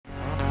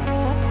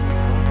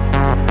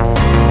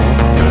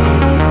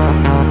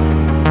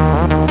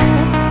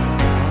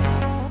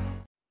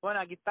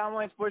aquí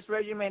estamos en Sports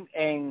Regiment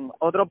en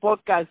otro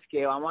podcast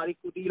que vamos a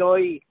discutir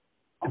hoy,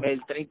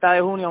 el 30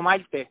 de junio,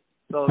 martes,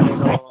 sobre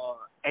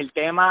el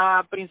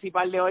tema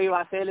principal de hoy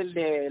va a ser el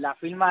de la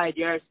firma de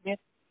JR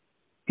Smith.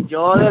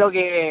 Yo de lo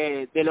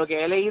que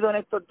he leído en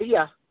estos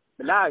días,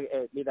 ¿verdad?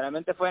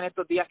 Literalmente fue en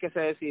estos días que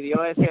se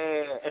decidió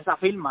esa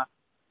firma,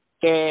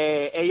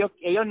 que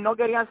ellos no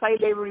querían salir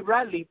de Avery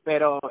Bradley,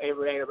 pero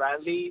Avery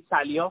Bradley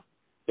salió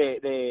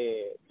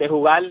de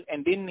jugar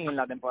en Disney en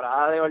la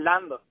temporada de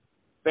Orlando.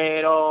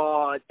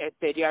 Pero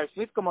JR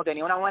Smith, como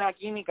tenía una buena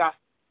química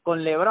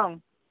con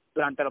LeBron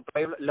durante los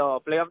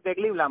playoffs de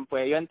Cleveland,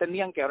 pues ellos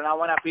entendían que era una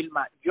buena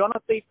firma. Yo no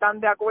estoy tan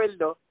de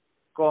acuerdo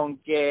con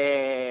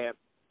que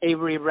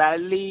Avery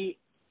Bradley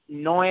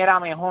no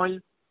era mejor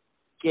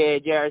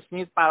que JR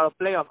Smith para los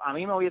playoffs. A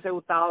mí me hubiese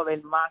gustado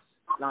ver más,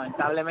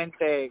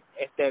 lamentablemente,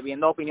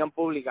 viendo opinión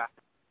pública,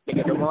 de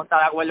que todo el mundo está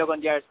de acuerdo con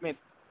JR Smith,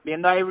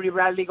 viendo a Avery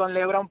Bradley con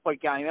LeBron,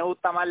 porque a mí me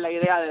gusta más la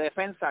idea de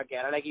defensa, que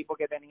era el equipo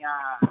que tenía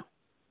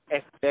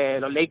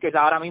los Lakers.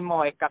 Ahora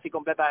mismo es casi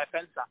completa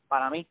defensa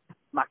para mí,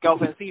 más que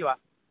ofensiva.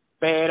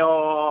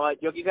 Pero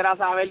yo quisiera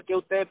saber qué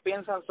ustedes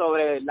piensan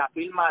sobre la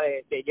firma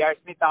de JR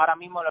Smith ahora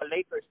mismo en los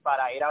Lakers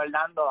para ir a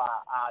Orlando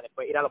a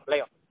después ir a los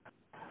playoffs.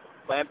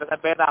 Pueden empezar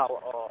Peta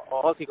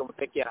o Ozzy, como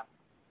ustedes quieran.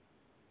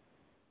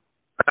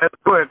 Dale,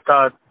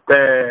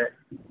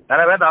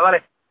 Peta,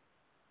 dale.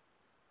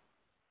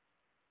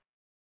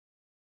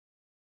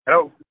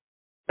 Hello.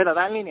 Peta,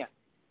 ¿estás en línea?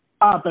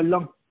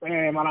 Perdón,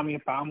 mala mía,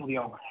 estaba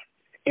muteado.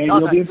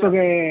 No, yo pienso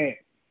que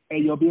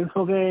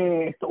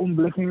esto es un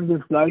blessing in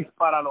disguise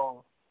para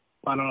los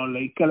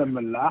Lakers, en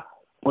verdad,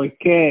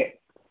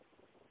 porque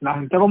la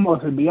gente como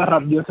se olvida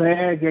rap. Yo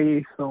sé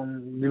que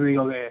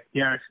que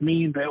JR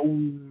Smith es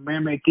un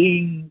meme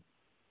king,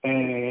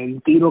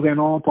 el tiro que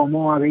no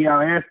tomó aquella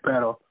vez,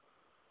 pero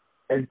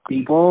el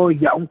tipo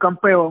ya un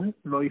campeón,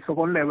 lo hizo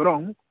con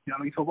LeBron, ya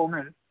lo hizo con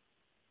él.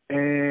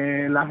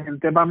 La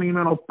gente para mí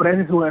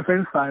menosprecia su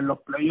defensa en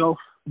los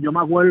playoffs. Yo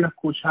me acuerdo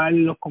escuchar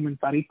los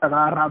comentaristas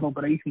cada rato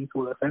praising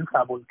su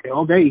defensa, porque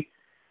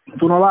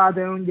tú no vas a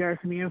tener un JR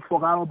Smith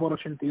enfocado por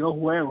 82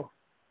 juegos,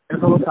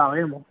 eso lo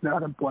sabemos de la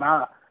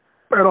temporada,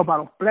 pero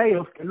para los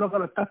playoffs, que es lo que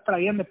lo estás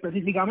trayendo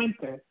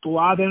específicamente, tú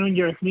vas a tener un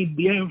JR Smith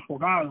bien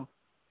enfocado,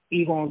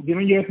 y cuando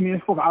tienes un JR Smith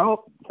enfocado,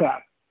 o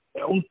sea,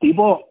 es un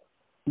tipo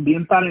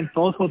bien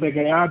talentoso, te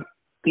crea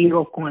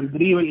tiros con el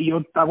dribble. Y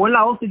yo, ¿te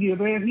acuerdas, Ozzy, que yo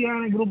te decía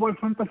en el grupo de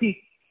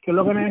Fantasy que es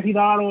lo que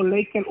necesitaba los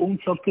Lakers? Un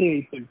shot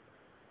creator.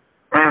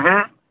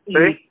 Ajá,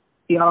 sí.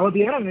 Y ahora lo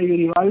tienen.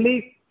 El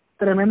Bradley,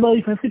 tremendo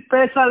defensive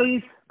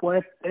specialist,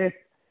 puede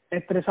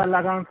estresar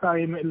la cancha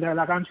y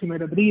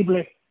meter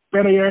triple.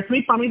 Pero JR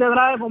Smith para mí te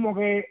trae como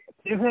que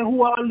ese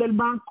jugador del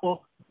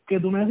banco que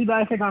tú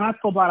necesitas ese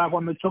canasto para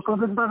cuando el shot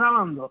clock se está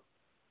acabando.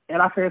 Él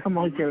hace eso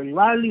mejor que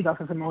Bradley, te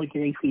hace eso mejor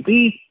que ACP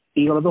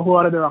y los otros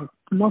jugadores de banco.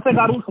 No sé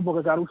Caruso,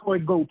 porque Caruso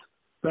es GOAT,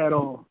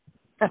 pero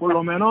por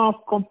lo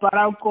menos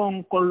comparado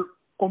con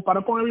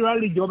el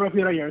Bradley, yo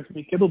prefiero a JR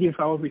Smith. ¿Qué tú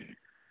piensas, Ozzy?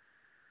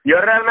 Yo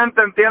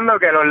realmente entiendo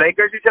que los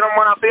Lakers hicieron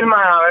buena firma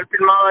de haber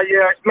firmado a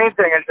JR Smith,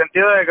 en el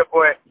sentido de que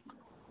pues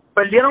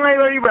perdieron a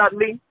Avery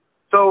Bradley,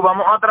 so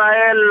vamos a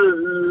traer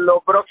lo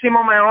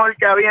próximo mejor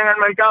que había en el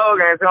mercado,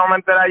 que en ese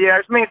momento era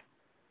JR Smith.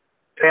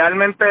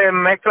 Realmente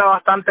mezcla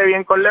bastante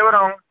bien con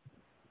LeBron.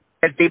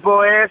 El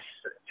tipo es,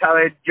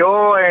 ¿sabes?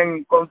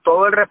 Con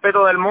todo el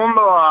respeto del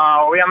mundo,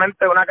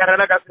 obviamente una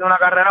carrera que ha sido una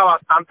carrera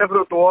bastante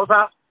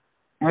fructuosa,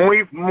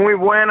 muy muy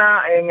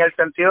buena, en el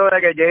sentido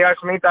de que JR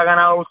Smith ha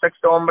ganado un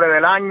sexto hombre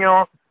del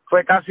año,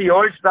 fue casi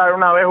All-Star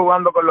una vez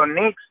jugando con los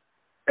Knicks.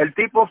 El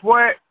tipo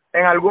fue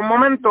en algún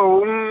momento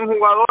un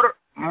jugador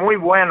muy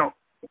bueno.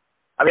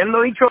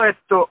 Habiendo dicho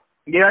esto,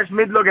 JR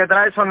Smith lo que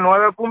trae son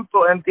 9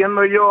 puntos,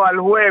 entiendo yo, al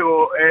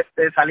juego,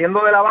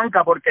 saliendo de la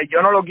banca, porque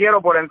yo no lo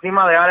quiero por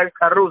encima de Alex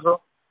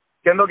Caruso.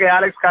 Entiendo que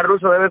Alex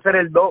Caruso debe ser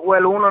el 2 o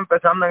el 1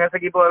 empezando en ese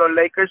equipo de los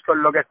Lakers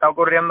con lo que está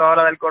ocurriendo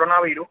ahora del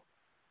coronavirus.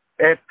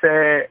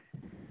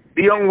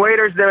 Dion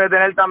Waiters debe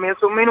tener también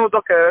sus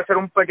minutos, que debe ser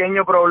un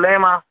pequeño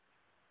problema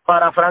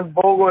para Frank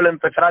Vogel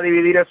empezar a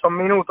dividir esos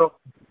minutos.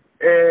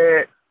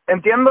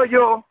 Entiendo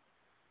yo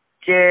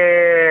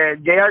que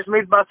JR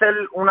Smith va a ser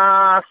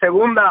una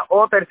segunda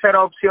o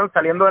tercera opción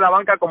saliendo de la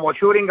banca como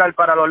shooting guard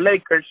para los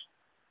Lakers.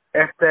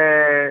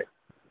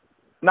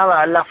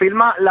 Nada, la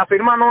firma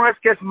no es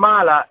que es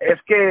mala,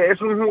 es que es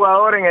un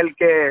jugador en el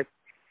que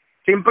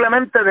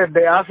simplemente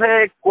desde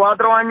hace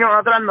 4 años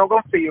atrás no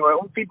confío. Es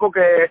un tipo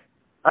que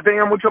ha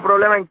tenido mucho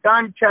problema en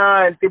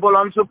cancha, el tipo lo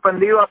han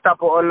suspendido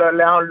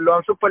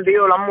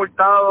lo han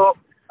multado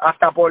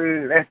hasta por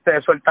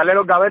soltarle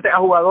los gavetes a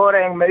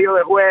jugadores en medio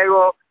de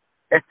juego.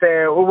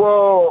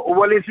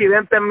 Hubo el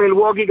incidente en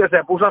Milwaukee que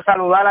se puso a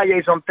saludar a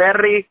Jason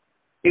Terry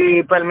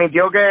y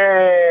permitió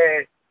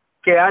que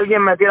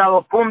alguien metiera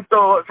 2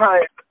 puntos,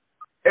 ¿sabes?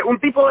 Es un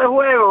tipo de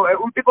juego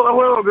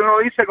que uno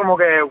dice como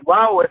que,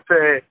 wow,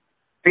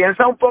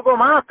 piensa un poco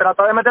más,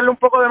 trata de meterle un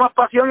poco de más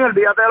pasión y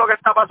olvídate de lo que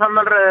está pasando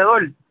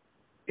alrededor.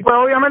 Y pues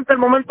obviamente el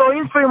momento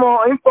ínfimo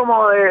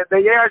de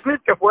JR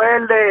Smith, que fue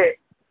el de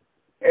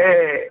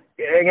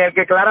en el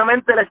que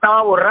claramente él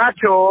estaba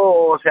borracho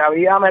o se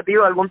había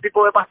metido algún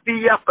tipo de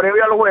pastillas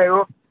previo al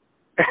juego,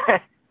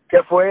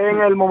 que fue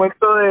en el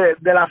momento de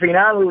la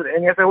final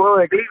en ese juego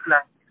de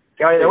Cleveland,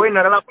 que no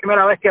era la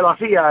primera vez que lo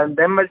hacía. En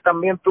Denver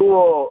también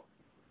tuvo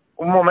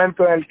un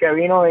momento en el que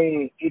vino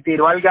y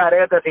tiró al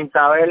garete sin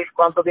saber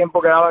cuánto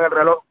tiempo quedaba en el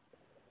reloj.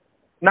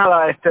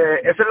 Nada, eso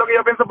es lo que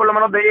yo pienso por lo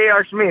menos de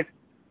JR Smith.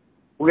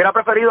 Hubiera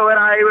preferido ver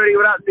a Avery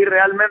Bradley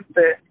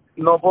realmente,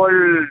 no por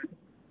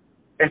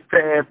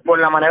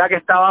la manera que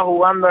estaba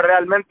jugando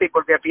realmente, y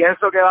porque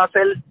pienso que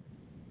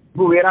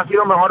hubiera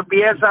sido mejor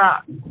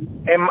pieza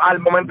al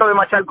momento de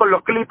marchar con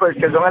los Clippers,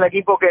 que son el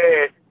equipo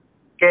que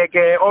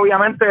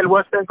obviamente el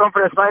Western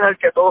Conference Final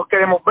que todos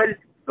queremos ver,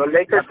 los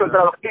Lakers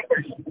contra los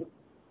Clippers.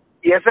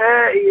 Y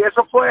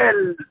eso fue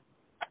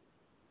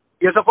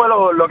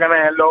lo que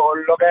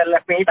la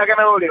espinita que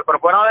me dolió, pero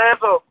fuera de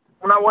eso,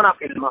 una buena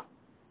firma.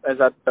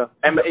 Exacto.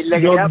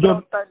 Le quería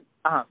preguntar...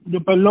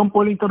 Yo perdón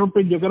por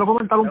interrumpir, yo quiero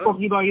comentar un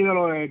poquito ahí de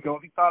lo que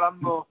vos estás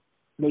hablando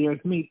de Joe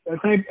Smith.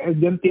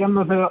 Yo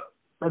entiendo ese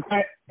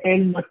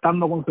él no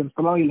estando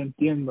concentrado, y lo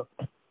entiendo,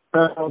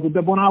 pero tú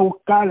te pones a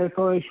buscar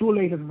eso de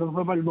Shule y se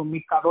fue para el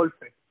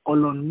 2014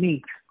 con los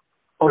Knicks.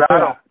 Claro.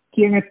 Sea,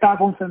 ¿quién está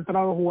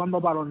concentrado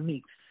jugando para los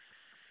Knicks?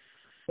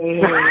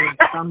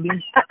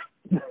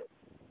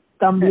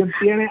 También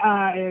tiene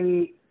a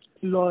el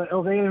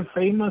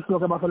Famous, lo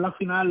que pasó en la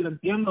final, lo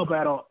entiendo,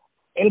 pero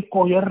él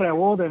cogió el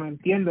rebote, ¿me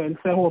entiendes? Él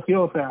se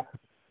joció, o sea,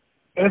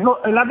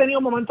 eso, él ha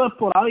tenido momentos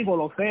esporádicos,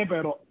 lo sé,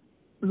 pero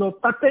lo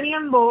estás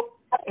teniendo,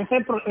 ese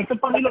es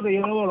para mí lo que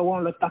yo veo lo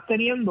bueno, lo estás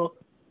teniendo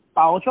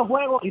para 8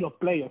 juegos y los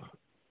playoffs.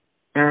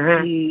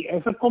 Uh-huh. Y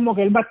eso es como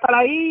que él va a estar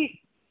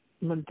ahí,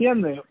 ¿me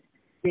entiendes?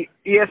 Y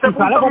ese punto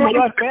sale como muy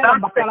ellos esperan, va a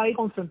importante. estar ahí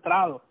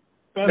concentrado.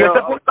 Pero Y ese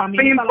punto es muy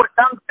también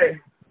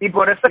importante. Y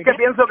por eso es que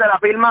pienso que la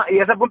firma, y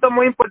ese punto es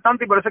muy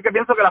importante, y por eso es que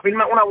pienso que la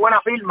firma es una buena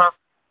firma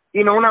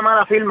y no una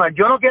mala firma.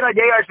 Yo no quiero a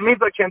J.R.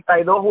 Smith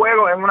 82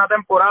 juegos en una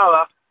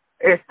temporada,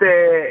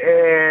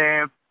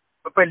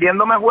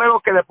 perdiéndome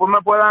juegos que después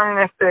me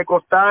puedan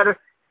costar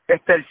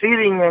el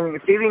seeding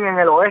en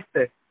el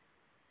oeste.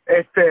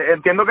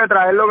 Entiendo que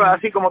traerlo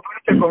así como tú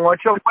dices, con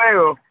 8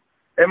 juegos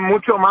es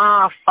mucho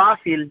más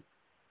fácil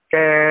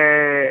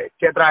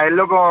que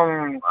traerlo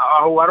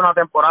a jugar una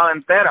temporada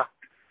entera.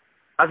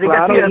 Así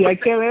claro, que sí, y hay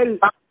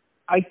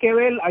que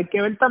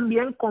ver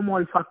también como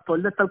el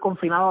factor de estar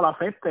confinado a la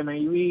afecte,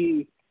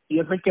 maybe, y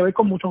eso hay que ver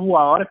con muchos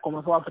jugadores,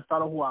 cómo eso va a afectar a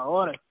los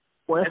jugadores.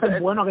 Puede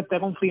ser bueno que esté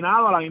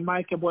confinado, a la misma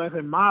vez que puede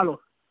ser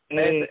malo.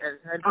 Es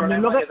el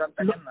problema que están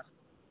teniendo.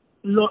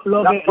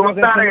 La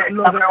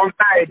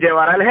pregunta es,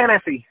 ¿llevará el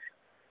Genesis?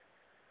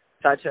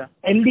 Chacha.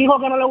 Él dijo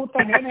que no le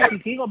gusta el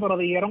Genesis, chico, pero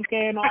dijeron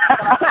que no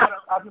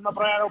haciendo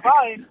prueba de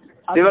dopaje. Sí,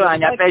 pero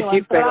dañaste el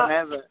chiste con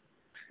eso.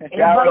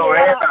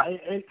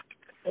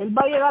 Él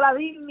va a llegar a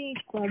Disney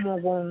como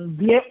con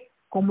 10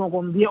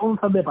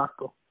 onzas de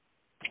pasto.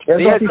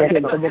 Sí, eso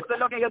es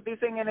lo que ellos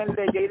dicen en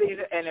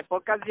el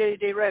podcast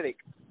JJ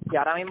Redick, que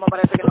ahora mismo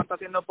parece que no está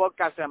haciendo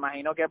podcast, me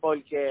imagino que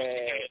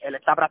porque él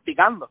está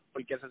practicando,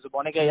 porque se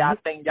supone que ya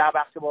estén ya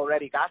basketball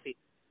ready casi,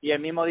 y él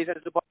mismo dice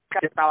en su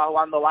podcast que estaba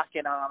jugando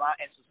básquet nada más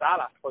en su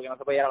sala, porque no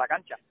se podía ir a la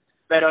cancha.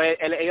 Pero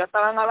ellos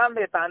estaban hablando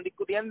y estaban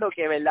discutiendo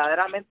que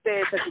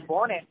verdaderamente se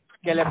supone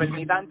que le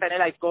permitan tener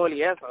alcohol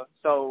y eso.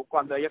 So,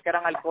 cuando ellos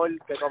quieran alcohol,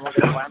 que como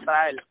que lo puedan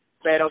traer.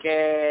 Pero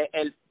que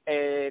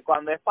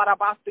cuando es para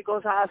pasto y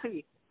cosas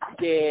así,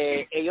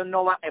 que ellos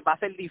va a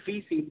ser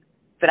difícil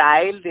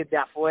traer desde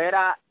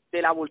afuera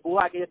de la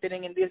burbuja que ellos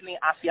tienen en Disney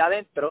hacia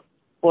adentro,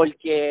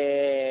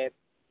 porque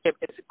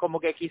como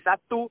que quizás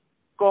tú,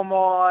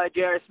 como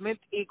J.R. Smith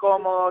y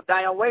como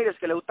Diane Waiters,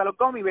 que le gustan los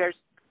gummy bears,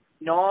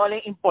 no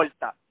les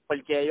importa,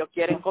 porque ellos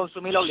quieren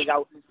consumir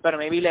obligado, pero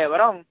maybe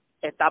LeBron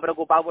está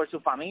preocupado por su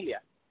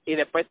familia, y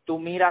después tú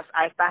miras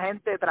a esta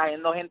gente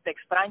trayendo gente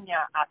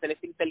extraña a hacer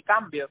este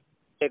intercambio,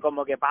 que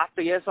como que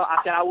pasto y eso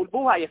hacia la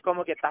burbuja, y es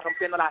como que está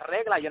rompiendo las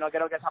reglas, yo no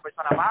quiero que esa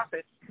persona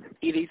pase.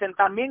 Y dicen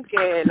también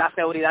que la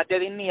seguridad de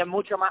Disney es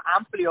mucho más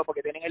amplio,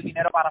 porque tienen el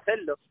dinero para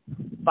hacerlo,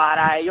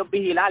 para ellos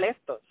vigilar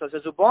esto.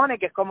 Se supone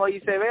que es como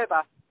dice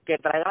Beta, que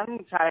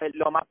traigan, ¿sabes?,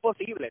 lo más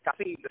posible,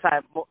 casi,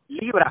 ¿sabes?,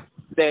 libras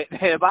de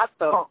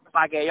pasto,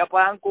 para que ellos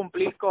puedan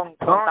cumplir con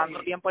tanto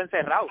tiempo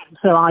encerrados.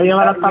 Se van a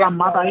llevar hasta las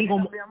matas ahí.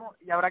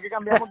 Y ahora que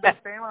cambiamos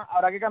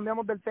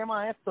del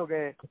tema esto,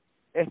 que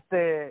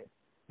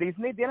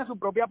Disney tiene su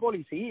propia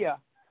policía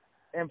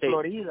en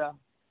Florida.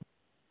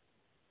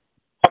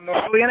 Cuando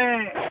uno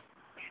viene,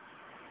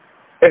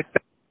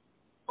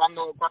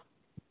 cuando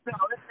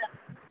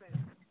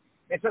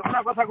esa es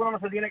una cosa que uno no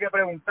se tiene que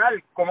preguntar,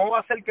 ¿cómo va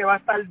a ser que va a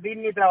estar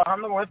Disney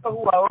trabajando con estos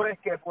jugadores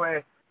que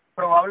pues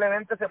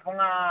probablemente se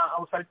pongan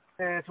a usar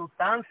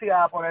sustancias,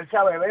 a ponerse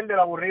a beber de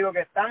lo aburrido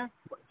que están?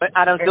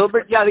 Aaron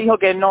Silver ya dijo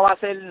que no va a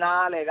hacer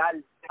nada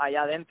legal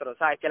allá adentro,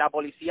 ¿sabes? Que la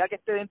policía que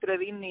esté dentro de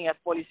Disney es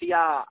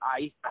policía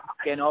ahí,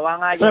 que no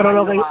van a llevar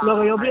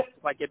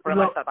cualquier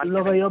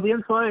yo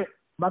pienso es,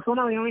 va a ser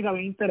una dinámica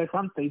bien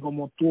interesante, y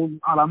como tú,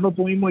 hablando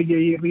tú mismo y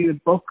J.R. del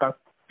podcast,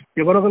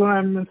 yo creo que una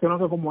vez mencionó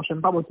que como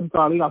 80% de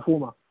la liga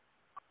fuma.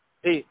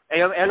 Sí,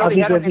 ellos lo Así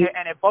dijeron que sí.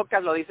 en el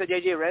podcast, lo dice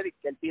JJ Redick,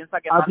 que él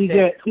piensa que Así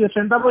Mante... que si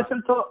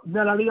 80%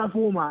 de la liga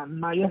fuma,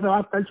 nadie se va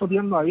a estar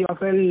choteando ahí, va a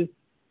ser,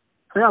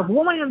 o sea,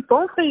 fuma y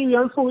entonces y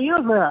vivan su vida,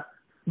 o sea,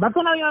 va a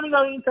ser una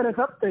dinámica bien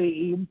interesante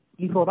y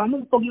rotando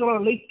un poquito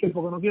los Lakers,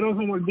 porque no quiero que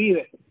se me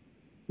olvide.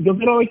 Yo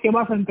quiero ver qué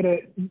pasa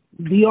entre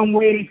Dion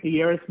Waiters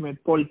y JR Smith,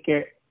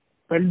 porque,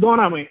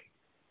 perdóname,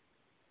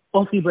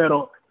 sí,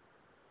 pero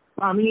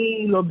a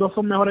mí los dos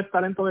son mejores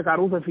talentos de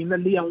Caruso el fin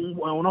del día en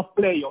unos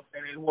playoffs,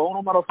 en el juego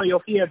número 6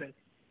 o 7,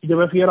 yo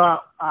prefiero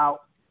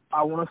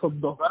a uno de esos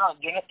dos. Bueno,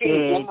 yo no estoy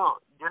diciendo,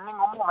 yo en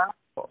ningún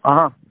momento...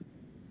 Ajá.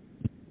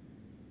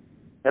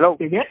 Hello.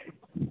 ¿Qué?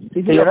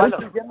 Sí, Yo no Eduardo.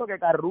 estoy diciendo que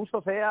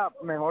Caruso sea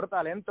mejor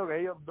talento que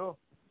ellos dos.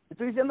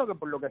 Estoy diciendo que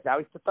por lo que se ha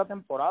visto esta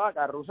temporada,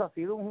 Caruso ha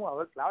sido un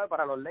jugador clave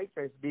para los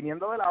Lakers.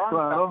 Viniendo de la banca,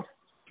 Claro.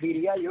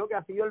 diría yo que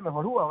ha sido el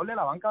mejor jugador de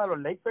la banca de los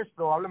Lakers,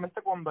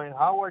 probablemente cuando Dwight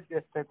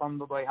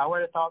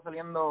Howard estaba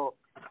saliendo...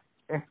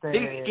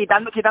 Sí,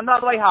 quitando a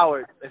Dwight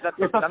Howard.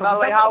 Exacto, quitando a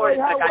Dwight Howard,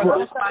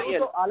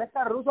 Alex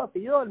Caruso ha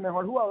sido el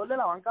mejor jugador de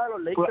la banca de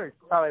los Lakers,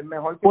 ¿sabes?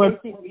 Mejor que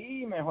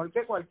KCP, mejor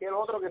que cualquier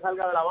otro que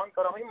salga de la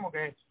banca ahora mismo,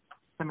 que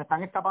se me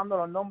están escapando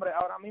los nombres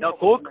ahora mismo. No,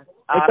 Cook.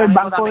 Es que el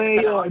banco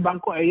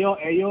de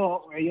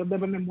ellos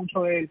dependen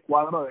mucho del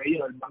cuadro de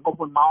ellos, el banco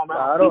por más o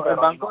menos. Claro, sí, pero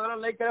el banco de los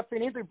Lakers es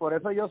finito y por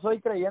eso yo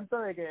soy creyente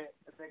de que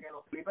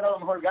los Clippers a lo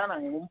mejor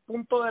ganan. En un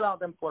punto de la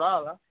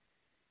temporada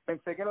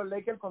pensé que los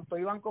Lakers con todo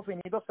y banco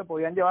finito se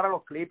podían llevar a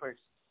los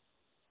Clippers,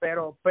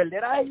 pero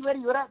perder a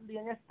Avery Bradley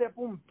en este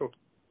punto,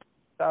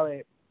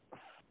 ¿sabes?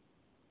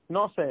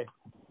 No sé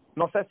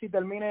si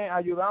termine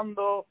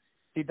ayudando,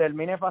 si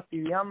termine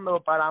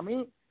fastidiando. Para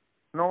mí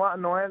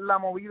no es la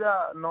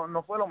movida,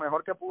 no fue lo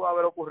mejor que pudo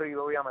haber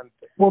ocurrido,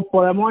 obviamente. pues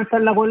podemos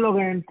estar de acuerdo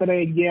que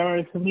entre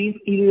JR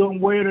Smith y Dion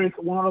Waiters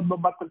uno de los dos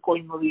va a estar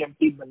cogiendo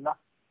DMP, ¿verdad?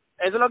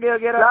 Eso es lo que yo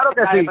quiero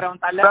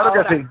preguntarle claro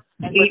ahora. que sí.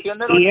 En cuestión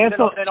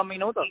de los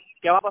minutos,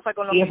 ¿qué va a pasar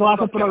con los minutos? Y eso va a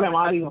ser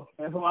problemático.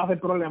 Eso va a ser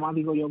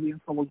problemático, yo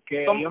pienso,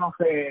 porque yo no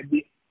sé,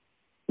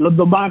 los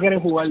dos van a querer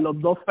jugar, los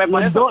dos,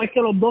 es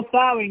que los dos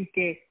saben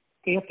que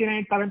ellos tienen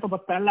el talento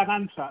para estar en la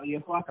cancha y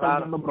eso va a estar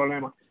dando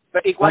problemas.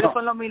 ¿Y cuáles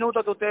son los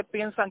minutos que ustedes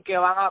piensan que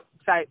van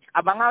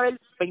a haber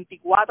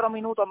 24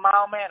 minutos más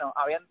o menos?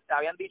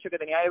 Habían dicho que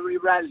tenía Avery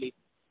Bradley,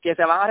 que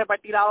se van a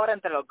repartir ahora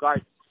entre los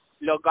guards.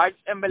 Los guards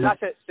en verdad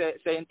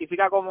se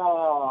identifica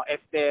como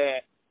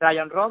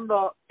Rajon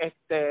Rondo,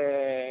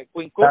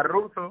 Quinn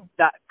Cook,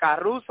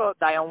 Caruso,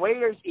 Dion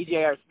Waiters y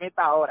J.R. Smith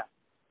ahora.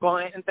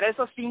 Entre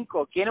esos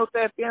 5, ¿quiénes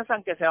ustedes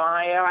piensan que se van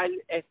a llevar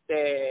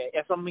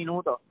esos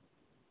minutos?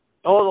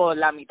 Todo,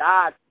 la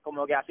mitad,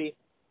 como que así.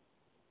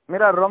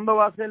 Mira, Rondo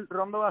va a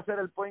ser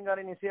el point guard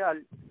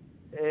inicial.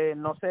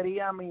 No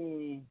sería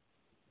mi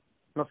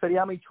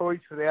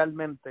choice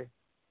realmente.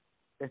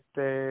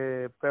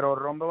 Pero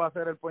Rondo va a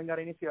ser el point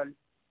guard inicial.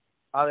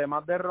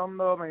 Además de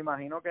Rondo, me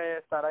imagino que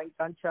estará en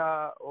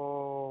cancha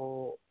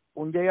o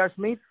un J.R.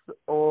 Smith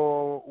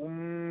o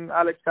un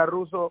Alex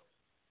Caruso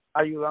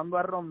ayudando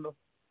a Rondo.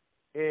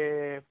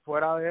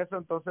 Fuera de eso,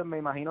 entonces me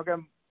imagino que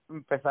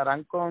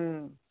empezarán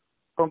con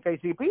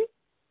KCP.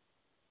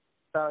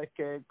 Sabes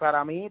que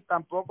para mí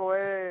tampoco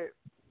es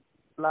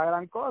la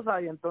gran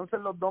cosa, y entonces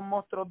los dos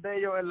monstruos de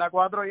ellos en la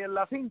 4 y en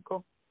la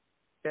 5,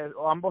 que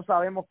ambos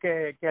sabemos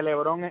que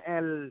LeBron es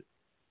el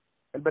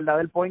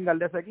verdadero point guard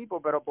de ese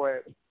equipo, pero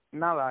pues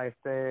nada,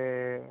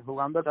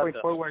 jugando el point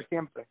forward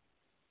siempre.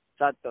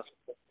 Exacto.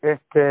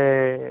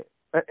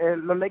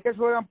 Los Lakers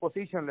juegan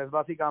positionless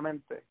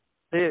básicamente.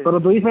 Sí.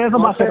 Pero tú dices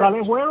eso para cerrar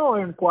el juego o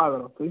en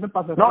cuadro. Tú dices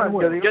para cerrar el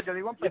juego. Yo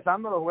digo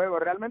empezando los juegos.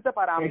 Realmente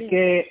para mí es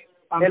que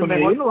Anthony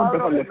Davis no va a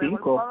empezar de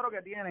 5. cuadro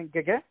que tienen,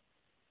 ¿qué?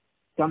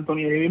 Que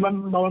Anthony Davis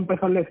no va a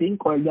empezar de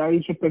 5. Él ya ha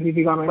dicho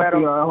específicamente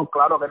y lo dejó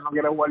claro que él no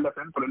quiere jugar de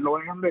centro. Él lo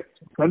ven de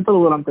centro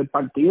durante el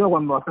partido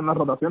cuando hacen las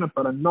rotaciones,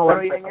 pero él no va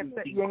a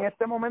empezar y en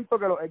este momento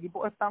que los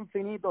equipos están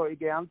finitos y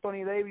que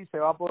Anthony Davis se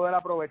va a poder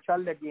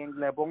aprovechar de quien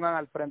le pongan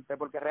al frente,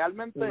 porque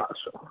realmente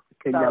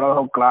que ya lo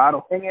dejó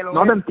claro.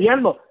 No te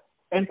entiendo.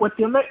 En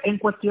cuestión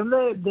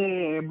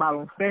de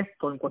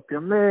baloncesto, en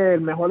cuestión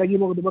del mejor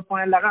equipo que tú puedes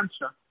poner en la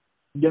cancha,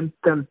 yo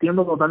te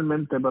entiendo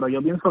totalmente, pero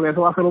yo pienso que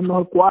eso va a ser un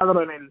mejor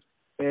cuadro en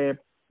el...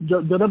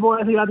 yo te puedo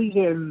decir a ti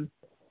que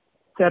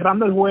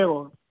cerrando el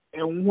juego,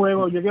 en un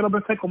juego, yo quiero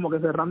pensar como que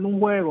cerrando un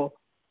juego,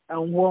 en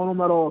un juego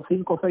número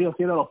 5, 6 o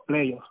 7 de los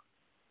playoffs,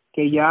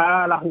 que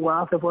ya las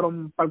jugadas se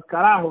fueron para el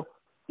carajo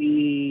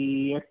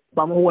y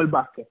vamos a jugar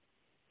básquet.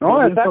 Yo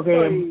pienso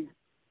que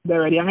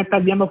deberían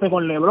estar yéndose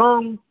con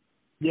LeBron,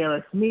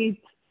 J.R.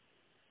 Smith,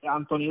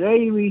 Anthony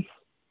Davis,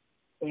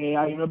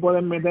 ahí me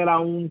pueden meter a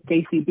un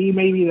KCP,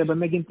 maybe,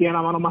 depende de quién tiene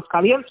la mano más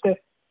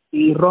caliente,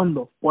 y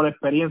Rondo, por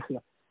experiencia.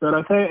 Pero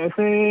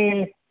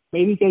ese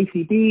maybe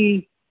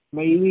KCP,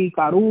 maybe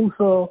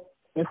Caruso,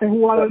 ese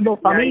jugador dos,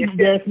 para mí,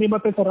 J.R. Smith va a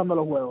estar cerrando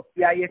los juegos.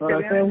 Y ahí es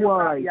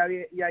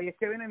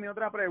que viene mi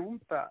otra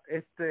pregunta.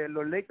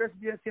 Los Lakers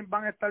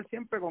van a estar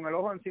siempre con el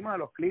ojo encima de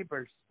los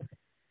Clippers.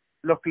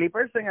 Los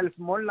Clippers en el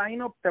small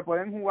lineup te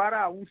pueden jugar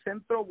a un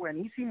centro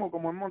buenísimo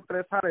como es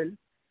Montrezl Harrell,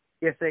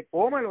 que se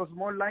come los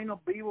small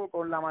lineup vivos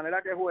con la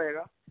manera que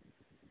juega.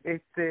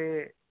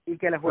 y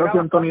que le juega, si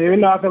Anthony Davis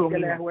le hace lo que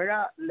mismo.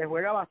 le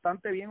juega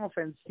bastante bien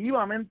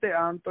ofensivamente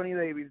a Anthony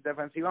Davis,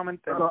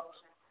 defensivamente. Pero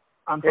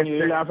Anthony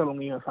Davis le hace lo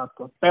mismo,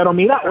 exacto. Pero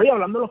mira, oye,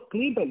 hablando de los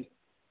Clippers,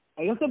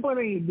 ellos se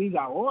pueden ir big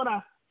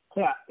ahora. O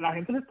sea, la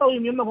gente se está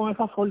durmiendo con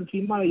esa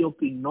firma de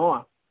Joakim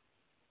Noah.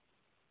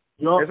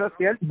 Eso es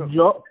cierto.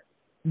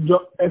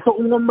 Eso es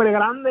un hombre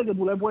grande que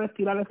tú le puedes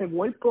tirar ese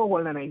cuerpo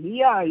con la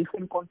energía y irse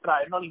en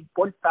contra. Él no le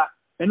importa.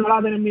 Él no le va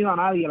a tener miedo a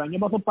nadie. El año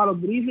pasado para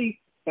los Grizzlies,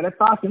 él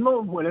estaba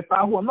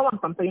jugando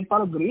bastante bien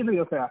para los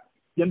Grizzlies. O sea,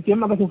 yo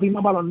entiendo que su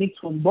firma para los Knicks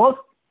fue un boss.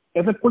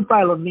 Eso es culpa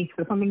de los Knicks.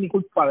 Eso no es ni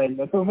culpa de él.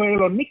 Eso fue de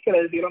los Knicks que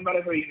le dieron dar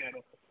ese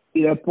dinero.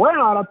 Y después,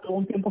 ahora tuvo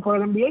un tiempo fuera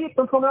del NBA y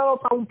está enfocado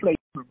para un play.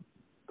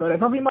 Pero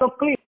esa firma de los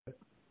Clippers,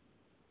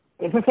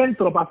 ese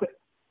centro para hacer,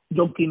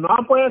 Joakim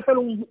Noah puede ser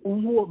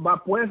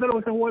puede ser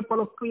ese jugador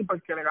para los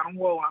Clippers que le gana un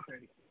juego a una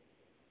serie.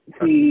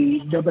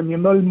 Sí,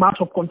 dependiendo del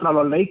matchup contra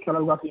los Lakers o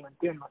algo así, ¿me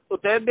entiendes?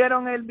 ¿Ustedes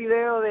vieron el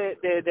video de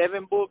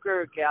Devin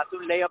Booker que hace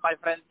un layup al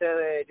frente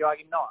de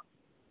Joakim Noah?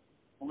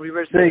 Un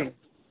reverse layup.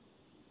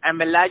 En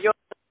verdad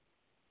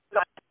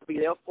los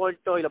videos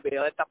cortos y los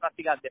videos de esta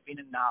práctica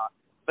definen nada.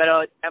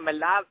 Pero en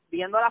verdad,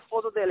 viendo las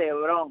fotos de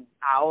LeBron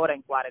ahora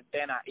en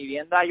cuarentena y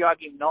viendo a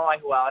Joakim Noah y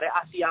jugadores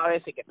así a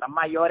veces que están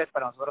mayores,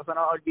 pero a nosotros se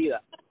nos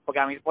olvida, porque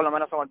a mí por lo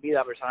menos se me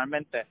olvida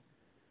personalmente,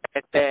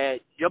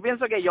 yo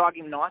pienso que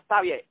Joakim Noah está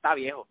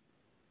viejo.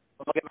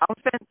 Como que va a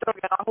un centro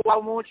que no ha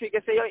jugado mucho y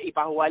qué sé yo, y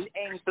para jugar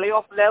en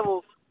playoff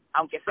level,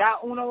 aunque sea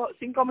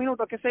 5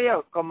 minutos, qué sé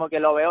yo, como que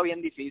lo veo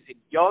bien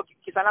difícil. Yo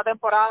quizá en la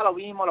temporada lo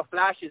vimos, los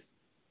flashes,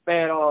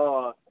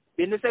 pero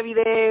viendo ese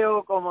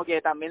video como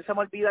que también se me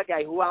olvida que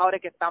hay jugadores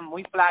que están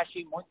muy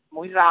flashy,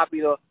 muy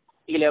rápidos,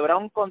 y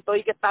LeBron con todo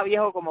y que está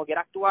viejo como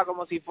quiera actúa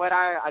como si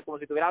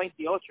tuviera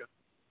 28,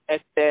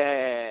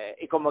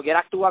 y como quiera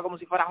actúa como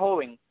si fuera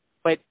joven.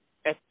 Pues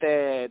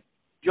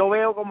yo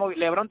veo como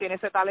LeBron tiene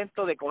ese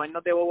talento de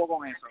cogernos de bobo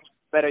con eso,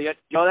 pero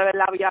yo de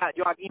verdad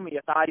yo aquí yo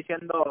estaba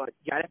diciendo,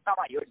 ya él está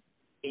mayor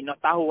y no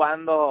está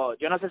jugando.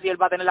 Yo no sé si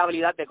él va a tener la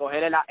habilidad de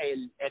coger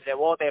el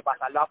rebote,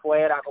 pasarlo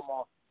afuera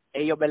como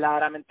ellos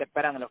verdaderamente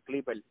esperan en los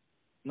Clippers.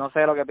 No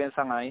sé lo que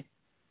piensan ahí.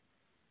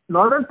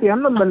 No lo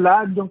entiendo, en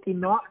verdad. Joakim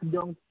Noah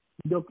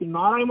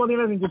ahora mismo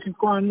tiene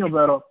 25 años,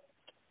 pero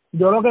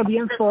yo lo que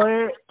pienso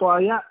es,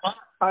 todavía,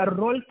 al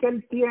rol que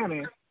él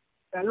tiene,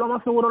 él lo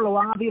más seguro lo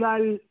van a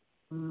tirar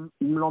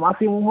lo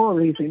máximo un juego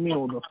de 16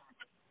 minutos.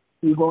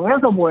 Y con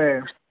eso,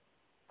 pues,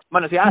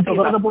 bueno, si yo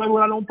creo que puede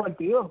durar un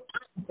partido.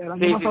 El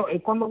año pasado, sí.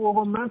 es cuando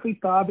jugó con Memphis,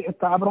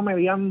 estaba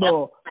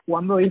promediando,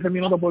 jugando 16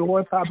 minutos por juego,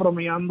 estaba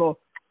promediando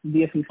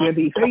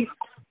 17 y 6.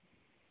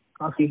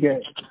 Así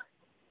que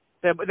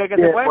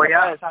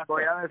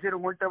voy a decir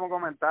un último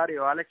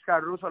comentario. Alex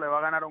Caruso le va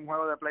a ganar un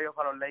juego de playoff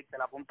a los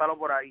Lakers. Apúntalo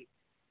por ahí.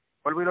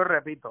 Vuelvo y lo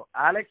repito.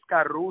 Alex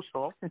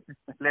Caruso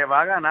le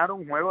va a ganar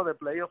un juego de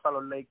playoff a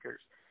los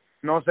Lakers.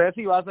 No sé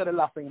si va a ser en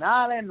las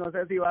finales, no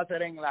sé si va a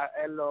ser en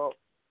los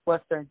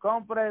Western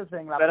Conference,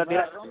 en la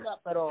primera ronda,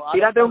 pero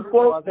tírate un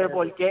poco de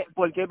por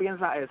qué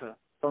piensas eso.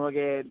 Como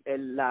que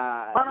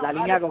la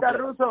línea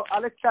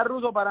Alex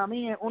Caruso para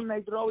mí es un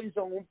Nate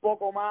Robinson un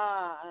poco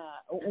más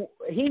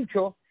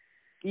hincho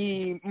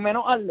y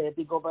menos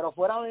atlético, pero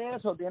fuera de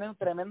eso tiene un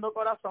tremendo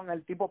corazón.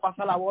 El tipo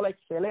pasa la bola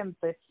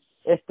excelente,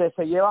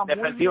 se lleva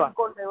muy bien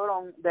con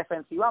LeBron.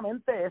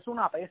 Defensivamente es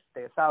una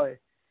peste,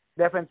 ¿sabes?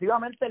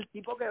 Defensivamente el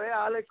tipo que ve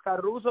a Alex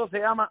Caruso,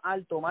 sea más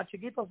alto, más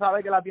chiquito,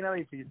 sabe que la tiene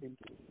difícil.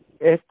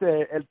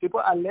 El tipo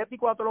es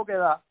atlético a todo lo que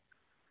da,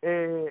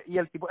 y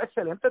el tipo es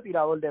excelente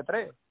tirador de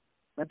tres.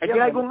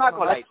 ¿Tiene algún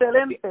accolade?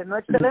 No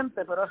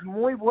excelente, pero es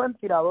muy buen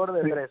tirador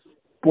de tres.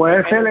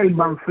 Puede ser el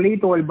Van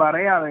Fleet o el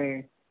Barea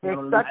de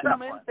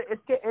exactamente,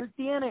 es que él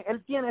tiene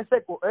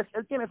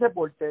ese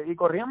porte, y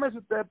corríganme si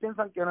ustedes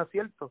piensan que no es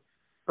cierto,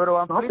 pero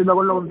Van Fleet,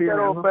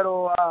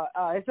 pero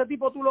a ese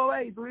tipo tú lo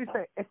ves y tú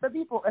dices, este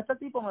tipo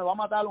me va a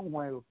matar un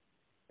juego,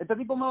 este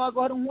tipo me va a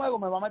coger un juego,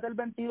 me va a meter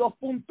 22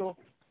 puntos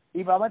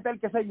y va a meter,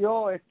 qué sé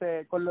yo,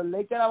 con los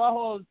Lakers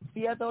abajo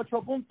 7,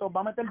 8 puntos,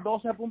 va a meter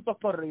 12 puntos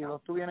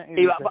corridos. Tú vienes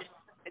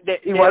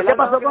igual que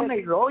pasó con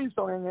Nate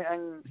Robinson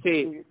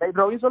Nate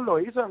Robinson lo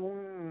hizo en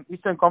un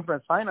Eastern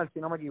Conference Final, si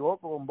no me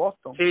equivoco, con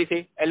Boston.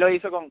 Sí, él lo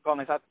hizo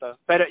con exacto.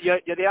 Pero yo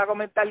te iba a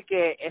comentar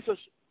que eso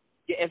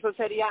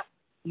sería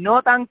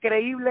no tan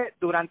creíble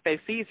durante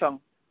el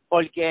season,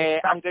 porque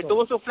aunque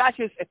tuvo sus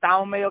flashes,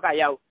 estábamos medio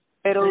callados.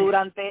 Pero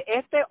durante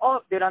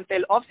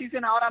el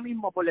off-season ahora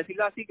mismo, por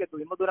decirlo así, que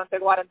tuvimos durante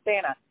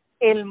cuarentena,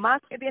 el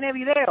más que tiene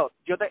video,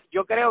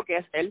 yo creo que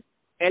es él.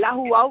 Él ha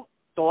jugado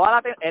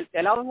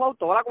él ha jugado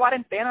toda la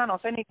cuarentena, no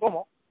sé ni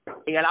cómo,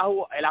 y él ha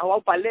jugado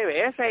un par de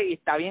veces y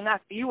está bien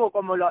activo,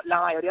 como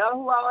la mayoría de los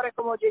jugadores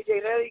como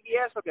JJ Redick y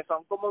eso, que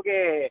son como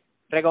que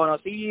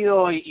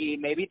reconocidos y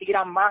maybe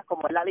tiran más,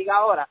 como es la liga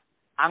ahora,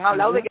 han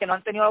hablado de que no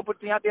han tenido la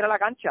oportunidad de tirar a la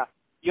cancha.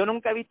 Yo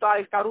nunca he visto a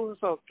Alex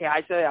Caruso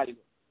quejarse de algo.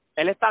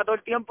 Él está todo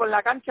el tiempo en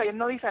la cancha y él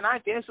no dice nada,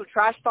 él tiene su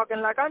trash talk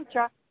en la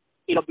cancha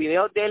y los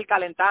videos de él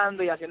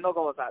calentando y haciendo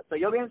cosas.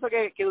 Entonces yo pienso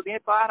que tú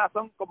tienes toda la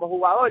razón como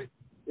jugador.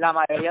 La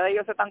mayoría de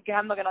ellos se están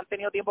quejando que no han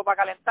tenido tiempo para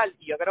calentar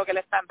y yo creo que él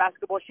está en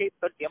basketball shape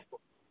todo el tiempo.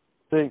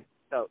 Sí.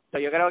 So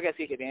yo creo que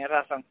sí, que tienes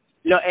razón.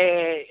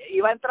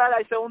 Iba a entrar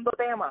al segundo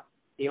tema,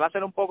 iba a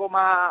ser un poco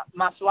más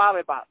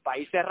suave para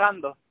ir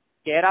cerrando,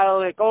 que era lo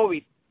de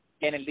COVID,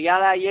 que en el día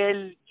de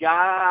ayer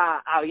ya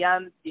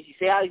habían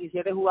 16 a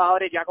 17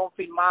 jugadores ya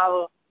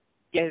confirmados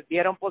que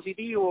dieron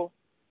positivo.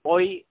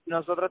 Hoy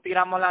nosotros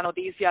tiramos la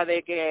noticia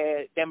de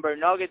que Denver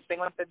Nuggets,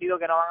 tengo entendido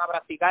que no van a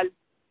practicar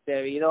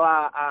debido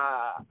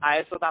a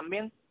eso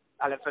también,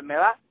 a la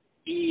enfermedad.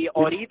 Y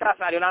ahorita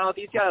salió la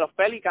noticia de los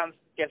Pelicans,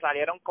 que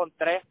salieron con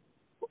tres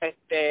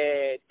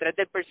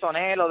del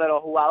personal o de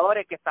los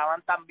jugadores que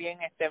estaban también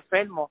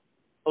enfermos.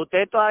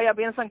 ¿Ustedes todavía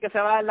piensan que se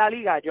va a dar la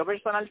liga? Yo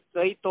personal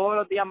estoy todos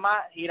los días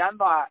más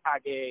girando a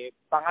que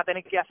van a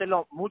tener que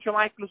hacerlo mucho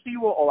más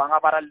exclusivo o van a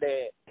parar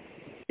de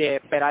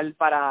esperar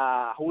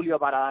para julio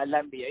para dar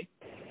la NBA.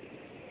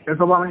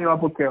 Eso para mí va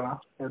porque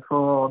va.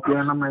 Eso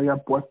tiene las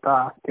medidas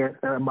puestas que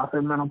se va a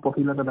hacer menos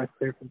posible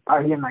que se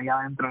contagien allá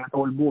adentro en esa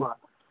burbuja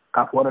que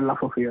afuera en la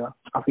sociedad.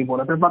 Así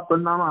por ese factor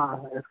nada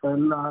más, ese es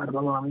el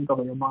razonamiento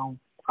que ellos van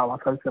a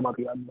basarse para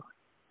tirarlo.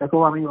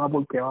 Eso para mí va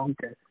porque va,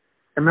 aunque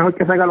es mejor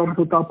que salga los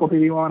resultados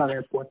positivos ahora que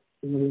después.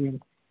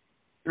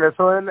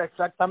 Eso es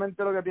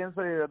exactamente lo que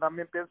pienso, y yo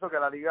también pienso que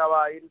la liga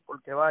va a ir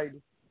porque va a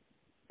ir.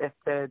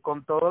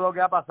 Con todo lo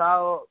que ha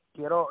pasado,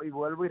 quiero y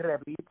vuelvo y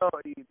repito,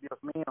 y Dios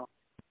mío,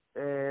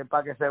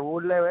 para que se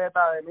burle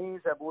Beta de mí,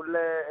 se burle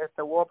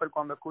Whopper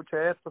cuando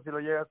escuche esto, si lo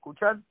llega a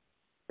escuchar,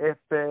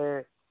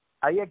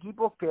 hay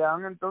equipos que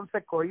han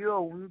entonces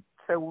cogido un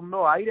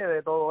segundo aire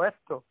de todo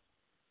esto.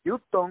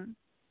 Houston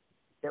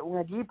es un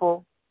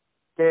equipo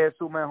que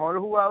su mejor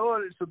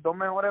jugador, sus dos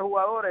mejores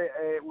jugadores,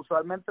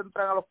 usualmente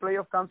entran a los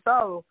playoffs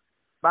cansados,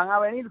 van a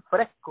venir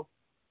frescos.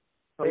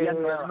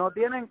 No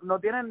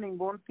tienen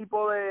ningún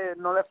tipo de,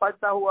 no le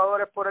falta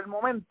jugadores por el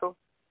momento,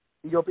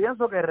 y yo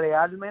pienso que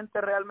realmente,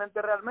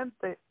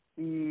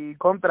 y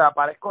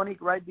parezco Nick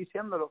Wright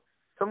diciéndolo,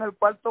 son el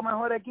cuarto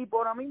mejor equipo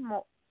ahora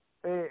mismo,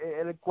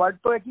 el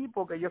cuarto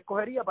equipo que yo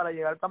escogería para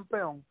llegar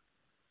campeón,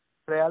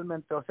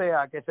 realmente. O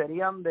sea, que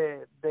serían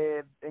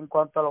en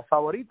cuanto a los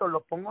favoritos,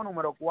 los pongo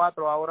número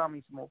 4 ahora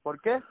mismo.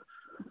 ¿Por qué?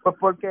 Pues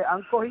porque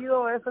han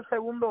cogido ese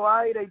segundo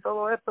aire y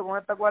todo esto con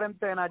esta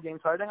cuarentena.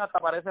 James Harden hasta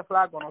parece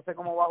flaco, no sé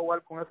cómo va a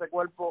jugar con ese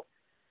cuerpo,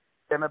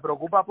 que me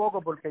preocupa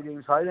poco porque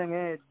James Harden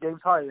es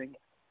James Harden.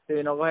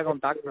 Sí, no coge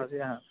contacto, así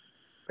es.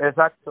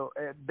 Exacto.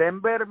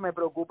 Denver, me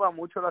preocupa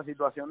mucho la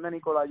situación de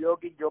Nikola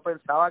Jokic. Yo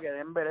pensaba que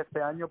Denver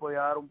este año podía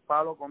dar un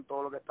palo con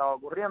todo lo que estaba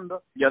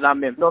ocurriendo. Yo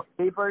también. Los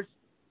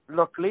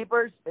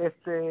Clippers,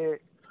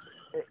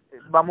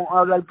 vamos a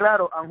hablar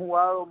claro, han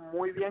jugado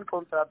muy bien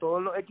contra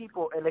todos los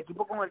equipos. El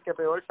equipo con el que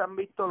peor se han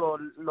visto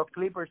los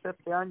Clippers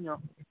este año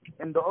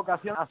en 2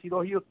 ocasiones ha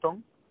sido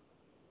Houston.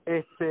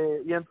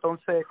 Y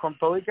entonces, con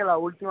todo y que la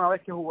última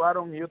vez que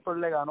jugaron, Houston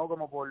le ganó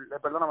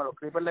los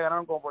Clippers le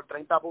ganaron como por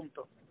 30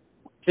 puntos.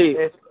 Sí.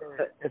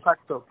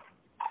 Exacto.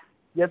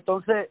 Y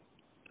entonces,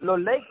 los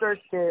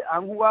Lakers, que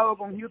han jugado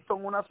con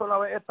Houston una sola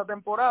vez esta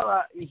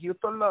temporada, y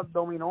Houston los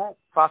dominó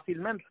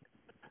fácilmente.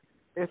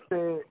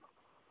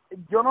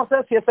 Yo no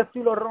sé si ese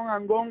estilo Ron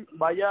and Gone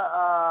vaya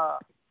a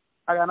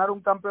ganar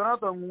un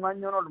campeonato en un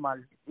año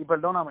normal. Y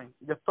perdóname,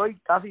 yo estoy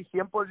casi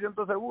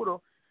 100%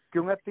 seguro que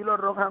un estilo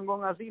Ron and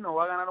Gone así no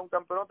va a ganar un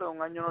campeonato en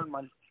un año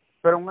normal.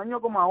 Pero un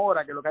año como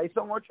ahora, que lo que hay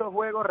son 8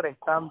 juegos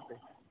restantes,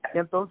 y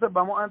entonces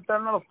vamos a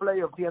entrar a los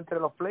playoffs, y entre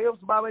los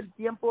playoffs va a haber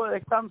tiempo de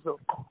descanso,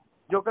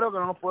 yo creo que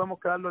no nos podemos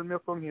quedar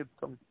dormidos con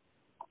Houston.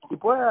 Y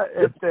pues,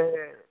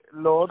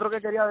 lo otro que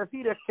quería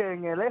decir es que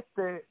en el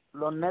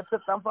los Nets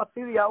están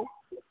fastidiados.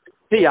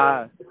 Sí,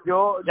 ya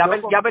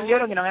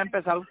perdieron y no han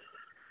empezado.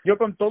 Yo,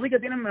 con todo y que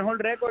tienen mejor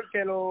récord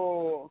que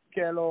los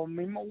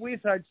mismos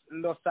Wizards,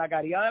 los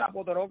sacaría de la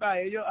potoroca a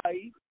ellos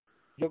ahí.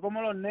 Yo,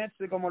 como los Nets,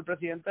 como el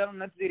presidente de los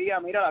Nets, diría,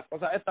 mira, las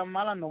cosas están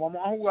malas, no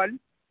vamos a jugar.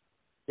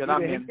 Yo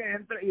también.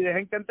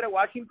 Dejen que entre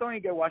Washington,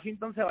 y que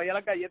Washington se vaya a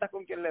las galletas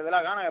con quien le dé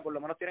la gana, que por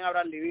lo menos tienen a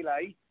Bradley Beal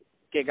ahí.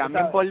 Que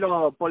cambien por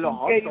los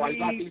Hawks o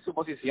algo así su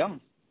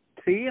posición.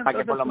 Sí, entonces, para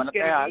que por lo menos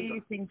tenga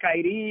algo. Sin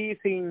Kyrie,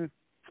 sin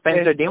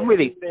Spencer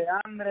Dinwiddie, de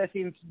Andre,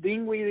 sin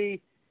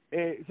Dinwiddie,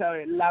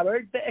 ¿sabes?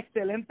 Lavert es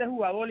excelente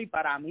jugador, y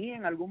para mí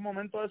en algún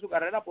momento de su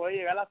carrera puede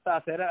llegar hasta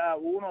hacer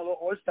 1 o 2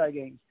 All-Star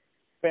Games,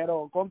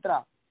 pero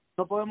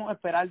no podemos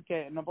esperar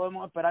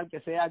que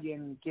sea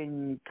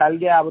quien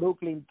cargue a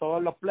Brooklyn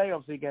todos los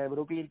playoffs, y que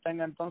Brooklyn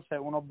tenga entonces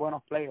unos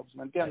buenos playoffs,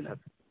 ¿me entiendes?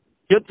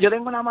 Yo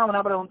tengo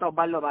una pregunta,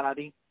 Osvaldo, para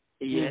ti,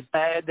 y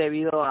esta es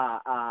debido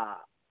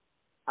a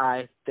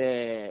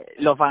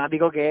los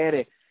fanáticos que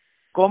eres.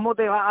 ¿Cómo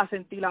te vas a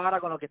sentir ahora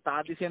con lo que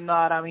estabas diciendo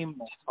ahora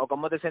mismo? ¿O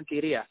cómo te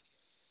sentirías?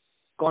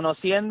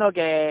 Conociendo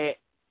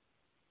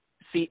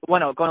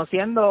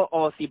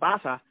o si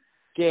pasa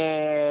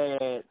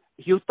que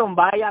Houston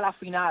vaya a las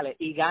finales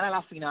y gana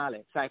las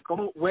finales. O sea, es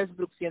como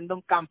Westbrook siendo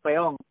un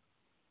campeón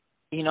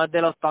y no es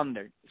de los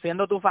Thunder.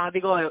 Siendo tu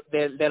fanático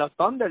de los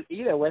Thunder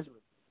y de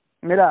Westbrook.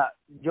 Mira,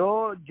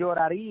 yo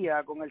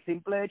lloraría con el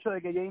simple hecho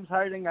de que James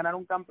Harden ganara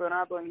un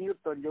campeonato en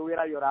Houston. Yo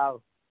hubiera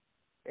llorado.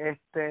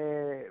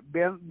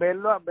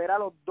 Ver a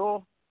los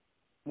dos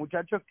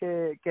muchachos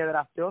que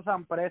drafteó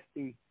San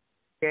Presti,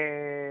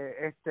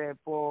 que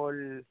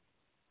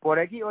por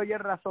X o Y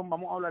razón,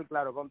 vamos a hablar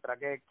claro,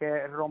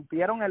 que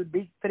rompieron el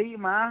Big Three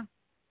más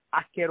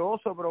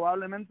asqueroso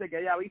probablemente que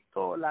haya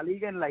visto la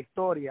liga en la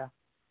historia,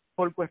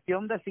 por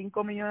cuestión de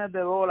 $5 millones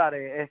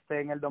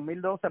en el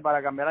 2012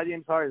 para cambiar a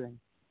James Harden,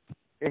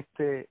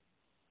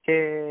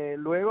 que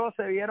luego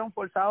se vieron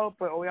forzados,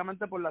 pues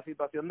obviamente por la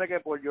situación de que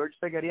Paul George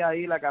se quería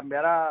ir a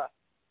cambiar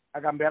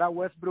a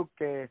Westbrook,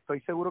 que estoy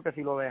seguro que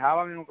si lo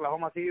dejaban en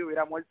Oklahoma City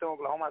hubiera muerto en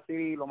Oklahoma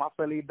City lo más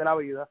feliz de la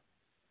vida.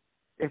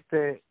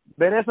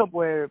 Ver eso,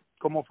 pues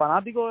como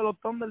fanático de los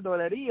Thunder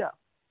dolería,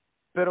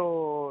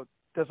 pero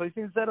te soy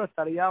sincero,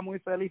 estaría muy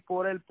feliz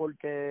por él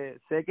porque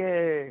sé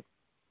que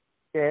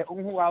es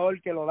un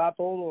jugador que lo da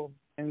todo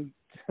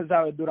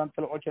 ¿sabes?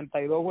 Durante los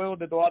 82 juegos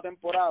de toda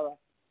temporada,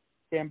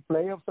 que en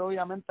playoffs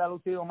obviamente ha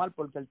lucido mal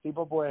porque el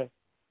tipo pues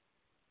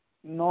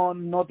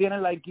no tiene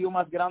el IQ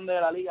más grande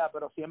de la liga,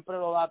 pero siempre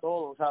lo da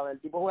todo, ¿sabes?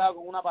 El tipo juega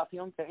con una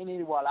pasión que es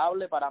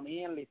inigualable para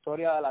mí en la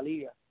historia de la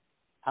liga.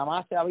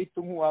 Jamás se ha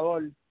visto un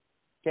jugador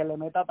que le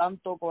meta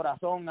tanto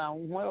corazón a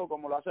un juego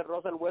como lo hace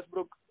Russell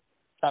Westbrook,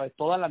 ¿sabes?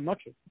 Todas las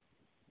noches.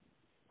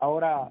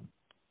 Ahora,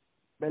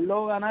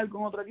 verlo ganar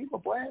con otro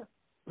equipo, pues,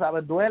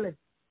 ¿sabes? Duele,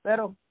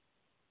 pero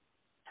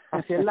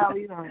así es la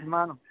vida, mi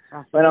hermano.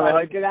 Bueno,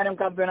 mejor que gane un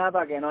campeonato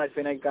a que no, al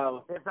fin y al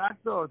cabo.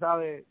 Exacto,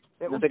 ¿sabes?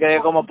 No te quede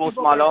como Post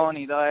Malone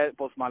y todo eso.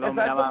 Post Malone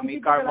me llama a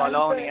mí, Karl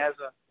Malone y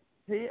eso.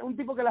 Sí, un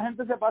tipo que la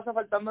gente se pasa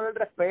faltándole el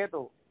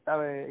respeto,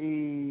 ¿sabes?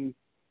 Y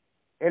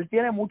él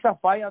tiene muchas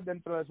fallas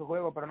dentro de su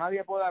juego, pero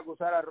nadie puede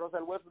acusar a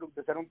Russell Westbrook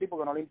de ser un tipo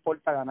que no le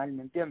importa ganar,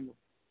 ¿me entiendes?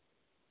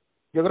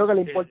 Yo creo que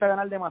le importa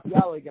ganar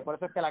demasiado y que por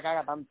eso es que la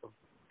caga tanto.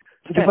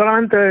 Yo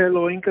solamente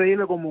lo veo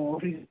increíble como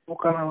si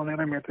busca la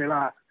manera de meter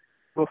a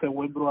Russell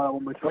Westbrook a la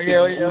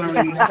conversación. Oye,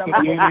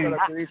 te lo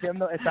estoy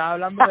diciendo, estaba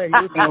hablando de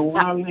Houston.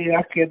 Una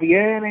habilidad que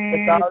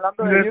tiene. Estaba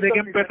hablando de desde Houston, que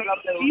empezó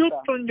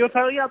Houston, yo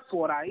sabía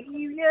por ahí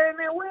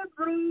viene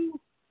Westbrook.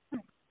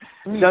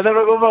 No te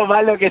preocupes,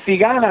 Marlo, que si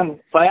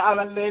ganan, puedes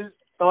hablar de él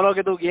todo lo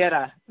que tú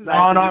quieras.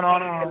 No.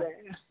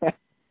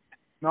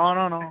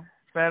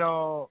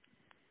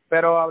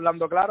 Pero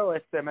hablando claro,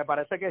 me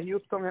parece que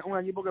Houston es un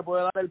equipo que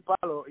puede dar el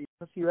palo, y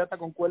no sé si Beta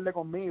concuerde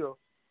conmigo,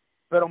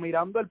 pero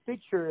mirando el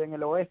picture en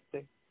el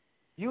oeste,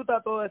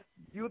 Utah todo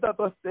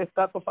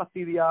está todo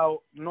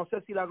fastidiado. No sé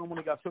si la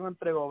comunicación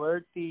entre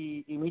Gobert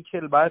y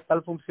Mitchell va a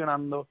estar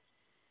funcionando.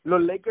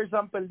 Los Lakers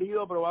han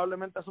perdido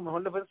probablemente a su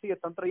mejor defensa y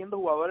están trayendo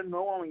jugadores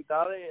nuevos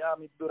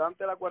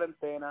durante la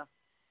cuarentena.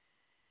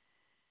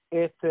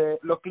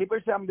 Los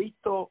Clippers se han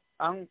visto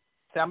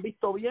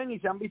bien y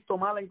se han visto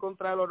mal en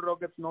contra de los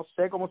Rockets. No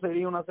sé cómo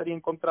sería una serie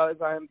en contra de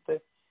esa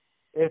gente.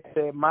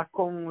 Más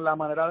con la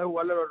manera de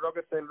jugar de los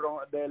Rockets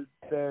después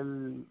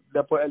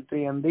del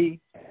 3&D.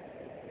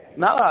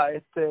 Nada,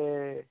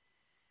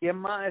 ¿quién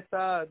más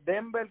está?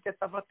 Denver, que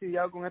está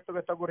fastidiado con esto que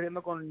está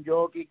ocurriendo con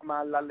Jokic,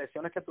 más las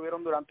lesiones que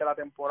tuvieron durante la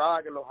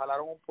temporada, que los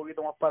jalaron un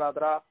poquito más para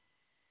atrás.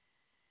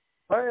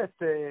 Pues,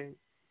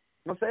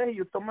 no sé,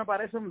 Houston me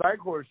parece un dark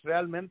horse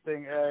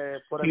realmente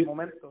por el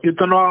momento.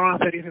 Houston no va a ganar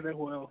una serie de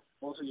juegos.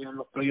 Vamos a seguir en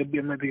los playoffs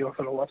bien metidos,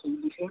 se lo voy a seguir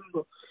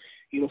diciendo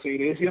y lo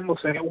seguiré diciendo,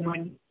 será un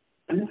año.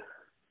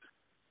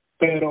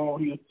 Pero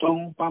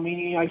Houston, para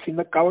mí, al fin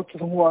de cabo, es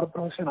un jugador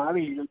profesional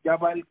y ellos ya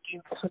para el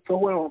quinto o sexto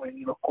juego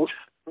y los coaches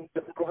son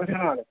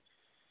profesionales.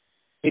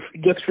 If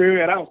you just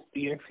figure it out,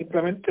 y es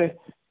simplemente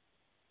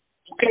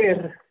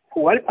querer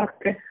jugar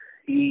básquet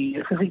y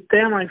ese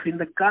sistema, al fin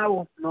de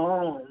cabo,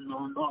 no,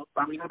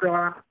 para mí no te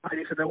va a hacer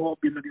ese juego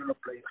bien metido en los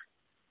playoffs.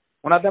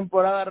 ¿Una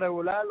temporada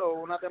regular o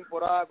una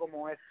temporada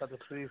como esta, te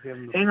estoy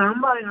diciendo? En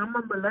ambas,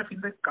 verdad, al fin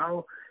de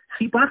cabo.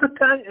 Si pasa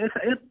este año,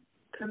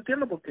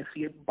 entiendo porque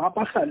si va a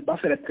pasar, va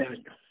a ser este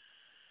año.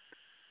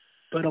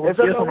 Pero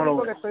eso es lo no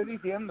único que estoy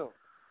diciendo.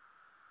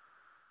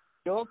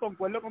 Yo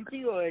concuerdo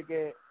contigo de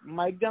que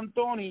Mike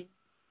D'Antoni,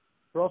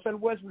 Russell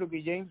Westbrook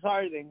y James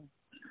Harden,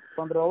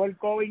 con Robert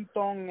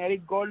Covington,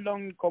 Eric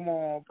Gordon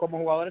como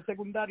jugadores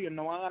secundarios,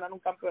 no van a ganar un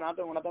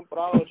campeonato en una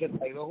temporada de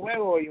 82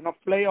 juegos y unos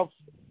playoffs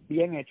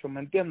bien hechos,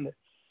 ¿me entiendes?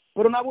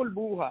 Pero una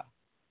burbuja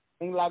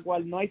en la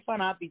cual no hay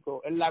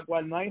fanáticos, en la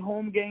cual no hay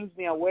home games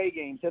ni away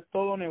games, es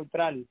todo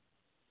neutral,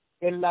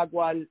 en la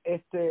cual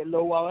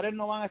los jugadores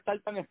no van a estar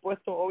tan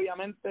expuestos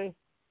obviamente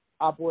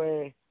a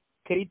pues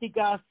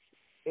críticas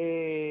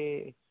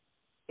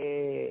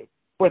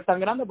pues tan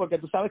grandes, porque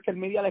tú sabes que el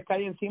media les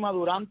cae encima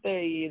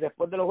durante y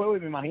después de los juegos,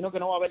 y me imagino que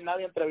no va a haber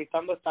nadie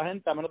entrevistando a esta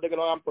gente a menos de que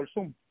lo hagan por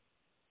Zoom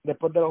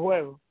después de los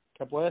juegos,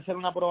 que puede ser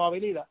una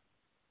probabilidad.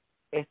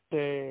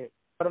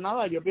 Pero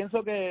nada, yo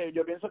pienso que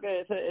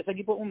ese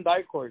equipo es un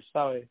dark horse,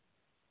 ¿sabes?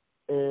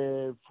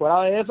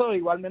 Fuera de eso,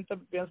 igualmente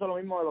pienso lo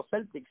mismo de los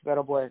Celtics,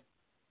 pero pues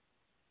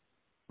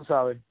tú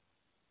sabes,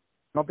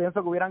 no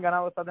pienso que hubieran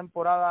ganado esta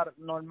temporada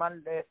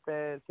normal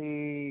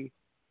si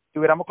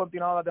hubiéramos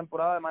continuado la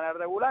temporada de manera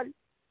regular,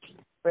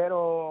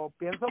 pero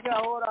pienso que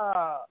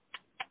ahora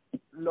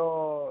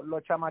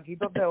los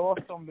chamaquitos de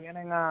Boston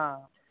vienen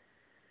a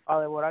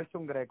devorarse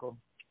un greco.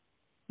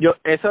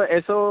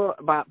 Eso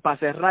para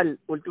cerrar,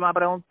 última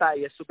pregunta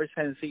y es súper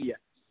sencilla.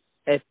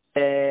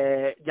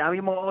 Ya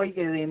vimos hoy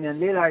que Damian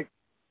Lillard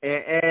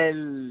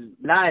en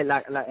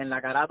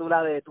la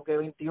carátula de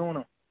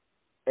 2K21,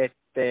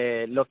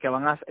 los que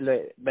van a,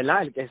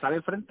 ¿verdad? El que sale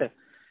al frente.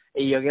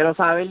 Y yo quiero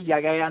saber,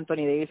 ya que Anthony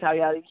Davis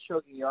había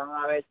dicho que iban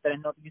a haber 3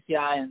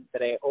 noticias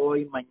entre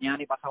hoy,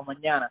 mañana y pasado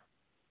mañana,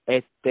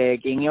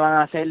 quién iban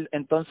a ser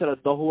entonces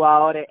los 2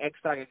 jugadores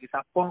extra que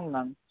quizás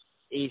pongan,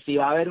 y si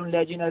va a haber un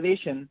Legend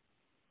Edition,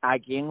 ¿a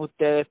quién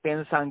ustedes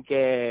piensan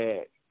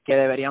que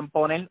deberían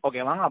poner o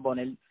que van a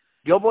poner?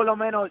 Yo por lo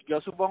menos,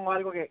 yo supongo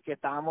algo que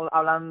estábamos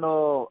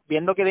hablando,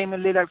 viendo que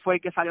Damian Lillard fue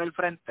el que salió al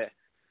frente,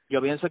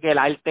 yo pienso que el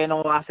arte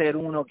no va a ser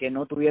uno que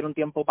no tuvieron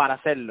tiempo para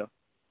hacerlo.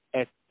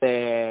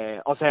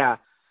 O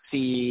sea,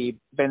 si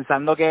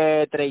pensando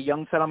que Trae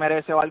Young se lo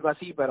merece o algo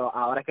así, pero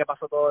ahora es que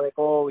pasó todo de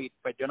COVID,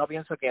 pues yo no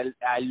pienso que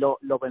a él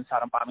lo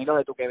pensaron. Para mí lo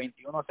de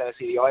 2K21 se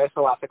decidió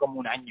eso hace como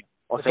un año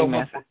o 6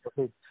 meses.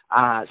 Sí.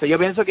 Yo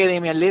pienso que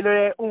Damian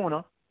Lillard es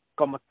uno,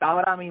 como está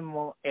ahora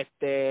mismo,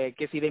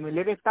 que si Damian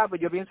Lillard está,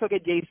 pues yo pienso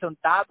que Jason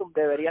Tatum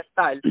debería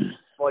estar,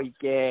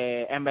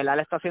 porque en verdad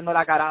le está haciendo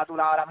la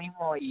carátula ahora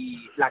mismo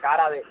y la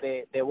cara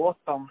de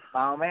Boston,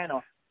 más o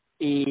menos.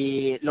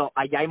 Y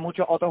allá hay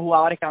muchos otros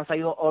jugadores que han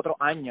salido otros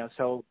años,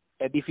 so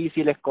es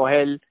difícil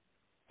escoger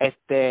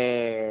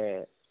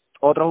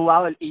otro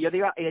jugador. Y yo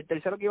y el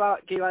tercero que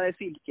iba a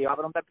decir, que iba a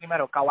preguntar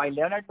primero, Kawhi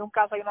Leonard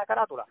nunca ha salido en la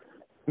carátula.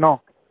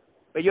 No.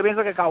 Pues yo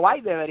pienso que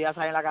Kawhi debería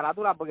salir en la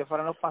carátula porque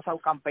fueron los pasados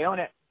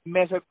campeones.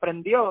 Me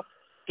sorprendió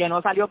que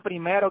no salió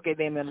primero que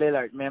Damian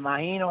Lillard. Me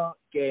imagino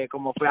que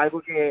como fue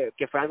algo que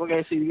fue algo que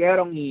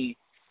decidieron y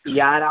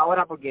ya era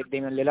hora, porque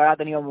Damian Lillard ha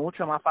tenido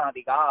mucho más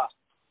fanaticada.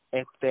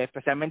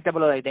 Especialmente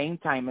por lo de Dame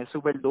Time, es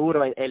súper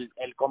duro.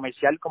 El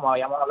comercial, como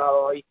habíamos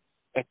hablado hoy,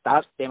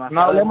 está demasiado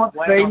No hablemos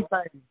bueno. de Dame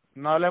Time.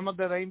 No hablemos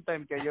de Dame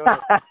Time, que yo...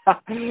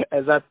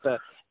 Exacto.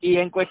 Y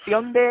en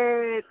cuestión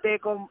de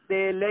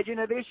Legend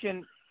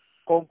Edition,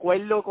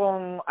 concuerdo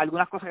con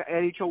algunas cosas que ha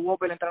dicho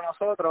Whopper entre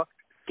nosotros,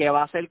 que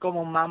va a ser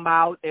como un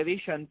Mamba Out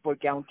Edition,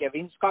 porque aunque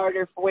Vince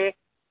Carter fue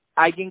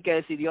alguien que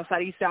decidió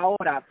salirse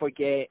ahora,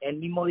 porque él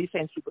mismo dice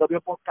en su propio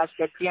podcast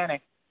que él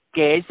tiene,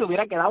 que él se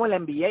hubiera quedado en la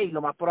NBA, y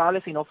lo más probable,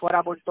 si no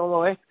fuera por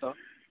todo esto,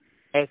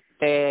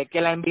 que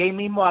la NBA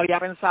mismo había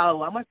pensado,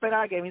 vamos a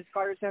esperar a que Vince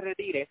Carter se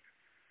retire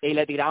y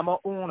le tiramos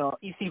uno.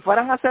 Y si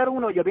fueran a hacer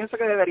uno, yo pienso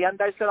que deberían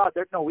dárselo a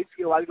Dirk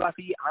Nowitzki o algo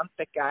así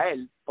antes que a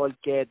él,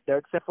 porque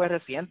Dirk se fue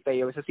reciente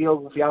y hubiese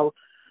sido confiado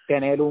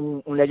tener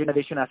un Legend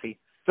Edition así.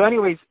 So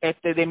anyways,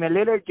 Damian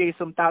Lillard,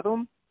 Jason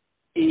Tatum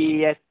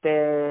y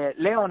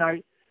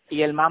Leonard,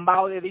 y el Mamba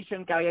Out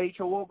Edition que había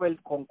dicho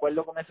Whopper,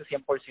 concuerdo con ese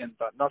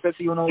 100%. No sé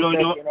si uno de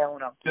ustedes tiene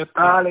uno. Yo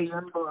estaba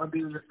leyendo,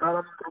 yo estaba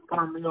dando un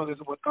para amigos que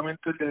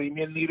supuestamente el de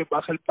Damian Lillard va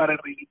a ser para el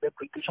release de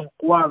PlayStation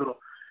 4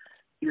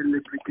 y el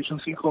de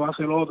PlayStation 5 va a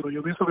ser otro.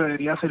 Yo pienso que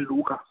debería ser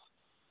Lucas.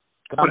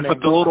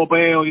 Perfecto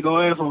europeo y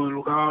todo eso,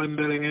 Lucas va a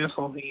vender en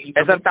eso. Y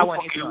eso está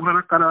buenísimo. Es una de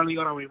las caras de la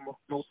liga ahora mismo.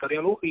 Me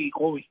gustaría Lucas y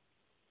Kobe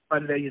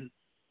para el Legend.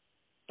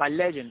 Para el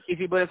Legend. Y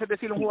si pudiese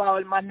decir un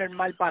jugador más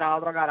normal para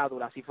otra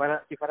carátula, si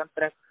fueran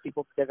 3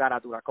 tipos de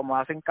carátulas, como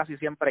hacen casi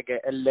siempre,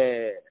 que el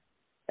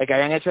que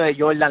habían hecho de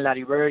Jordan,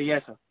 Larry Bird y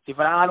eso. Si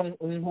fuera a dar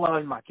un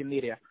jugador más, ¿quién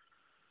diría?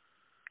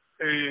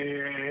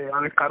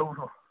 Alex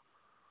Caruso.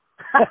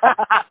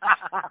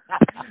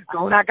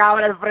 Con una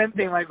cabra al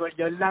frente y Michael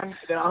Jordan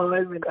debajo de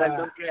él mientras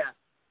donquea.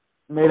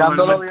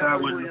 Mirándolo bien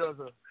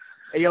orgulloso.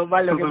 Ellos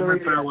van lo que tú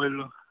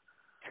dirías.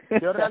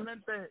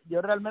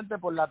 Yo realmente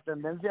por la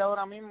tendencia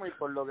ahora mismo y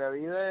por lo que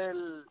vi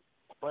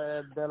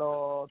de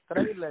los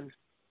trailers,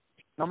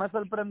 no me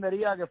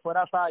sorprendería que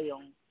fuera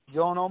Zion.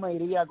 Yo no me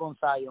iría con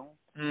Zion,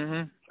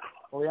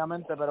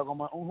 obviamente, pero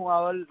como es un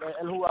jugador,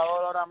 el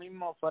jugador ahora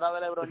mismo fuera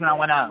de LeBron, me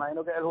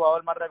imagino que es el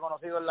jugador más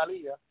reconocido en la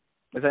liga.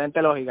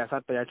 Excelente lógica,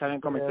 exacto, ya está bien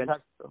comercial.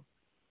 Exacto.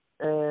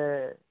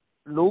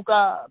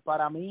 Luka,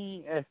 para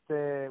mí,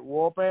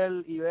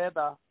 Whopper y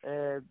Beta,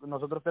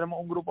 nosotros tenemos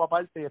un grupo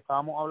aparte y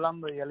estábamos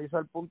hablando y él hizo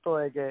el punto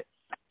de que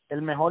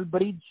el mejor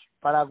bridge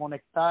para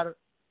conectar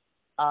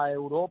a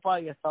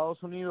Europa y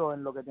Estados Unidos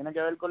en lo que tiene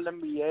que ver con la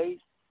NBA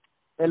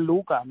es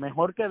Luka.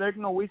 Mejor que Dirk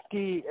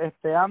Nowitzki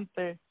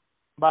antes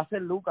va a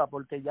ser Luka,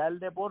 porque ya el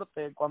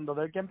deporte, cuando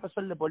Dirk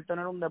empezó el deporte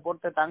no era un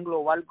deporte tan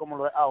global como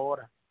lo es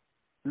ahora.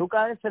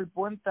 Luka es el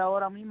puente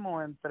ahora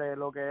mismo entre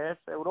lo que es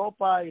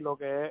Europa y lo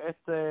que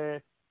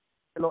es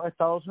los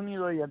Estados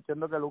Unidos, y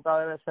entiendo que Luka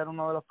debe ser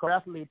uno de los core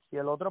athletes, y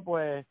el otro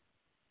pues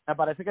me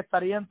parece que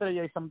estaría entre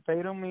Jason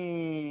Tatum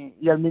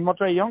y el mismo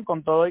Trae Young,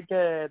 con todo y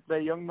que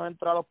Trae Young no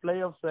entró a los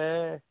playoffs,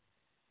 es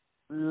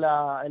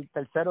el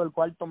tercero, el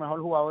cuarto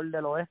mejor jugador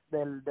del oeste,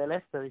 del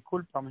este,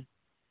 discúlpame,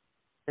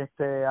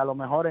 a lo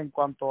mejor en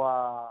cuanto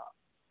a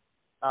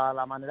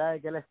la manera de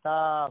que él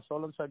está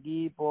solo en su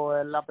equipo,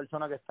 es la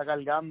persona que está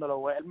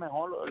cargándolo, es el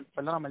mejor,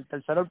 el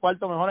tercero, el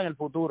cuarto mejor en el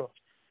futuro,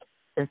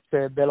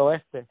 del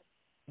oeste,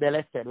 del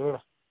este.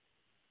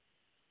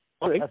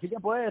 Okay. Así que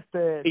pues,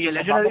 y el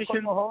Legend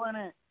Edition,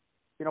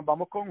 si nos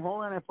vamos con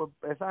jóvenes, pues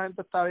esa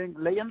gente está bien.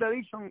 Legend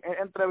Edition es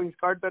entre Vince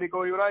Carter y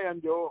Kobe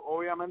Bryant. Yo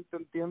obviamente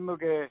entiendo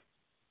que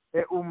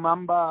es un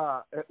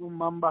Mamba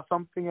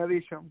Something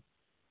Edition,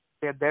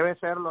 que debe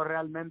serlo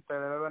realmente,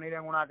 debe venir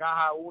en una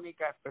caja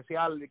única,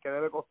 especial, y que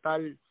debe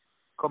costar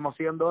como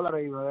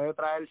 $100 y me debe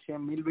traer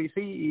 100,000 BC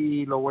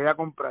y lo voy a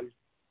comprar.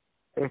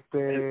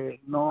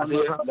 No, así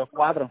es, los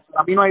 4.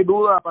 para mí no hay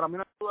duda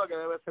que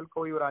debe ser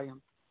Kobe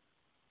Bryant.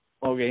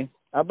 Okay.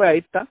 Pues ahí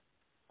está.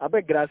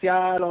 Pues gracias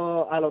a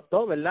los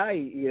dos, ¿verdad?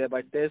 Y de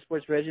parte de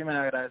Sports Regimen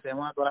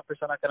agradecemos a todas las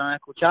personas que nos han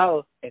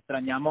escuchado.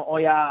 Extrañamos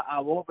hoy a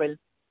Bopper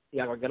y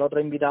a cualquier otro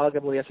invitado que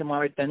pudiésemos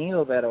haber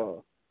tenido,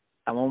 pero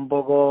estamos un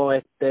poco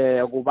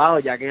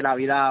ocupados ya que la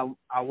vida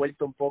ha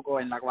vuelto un poco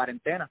en la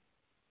cuarentena.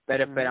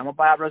 Pero esperamos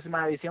para la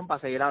próxima edición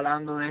para seguir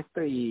hablando de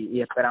esto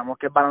y esperamos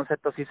que el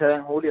baloncesto sí se dé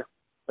en julio.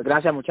 Pues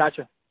gracias,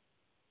 muchachos.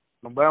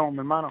 Nos vemos, mi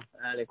hermano.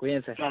 Dale,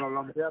 cuídense. Claro,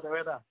 cuídate,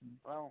 Beta.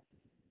 Vamos.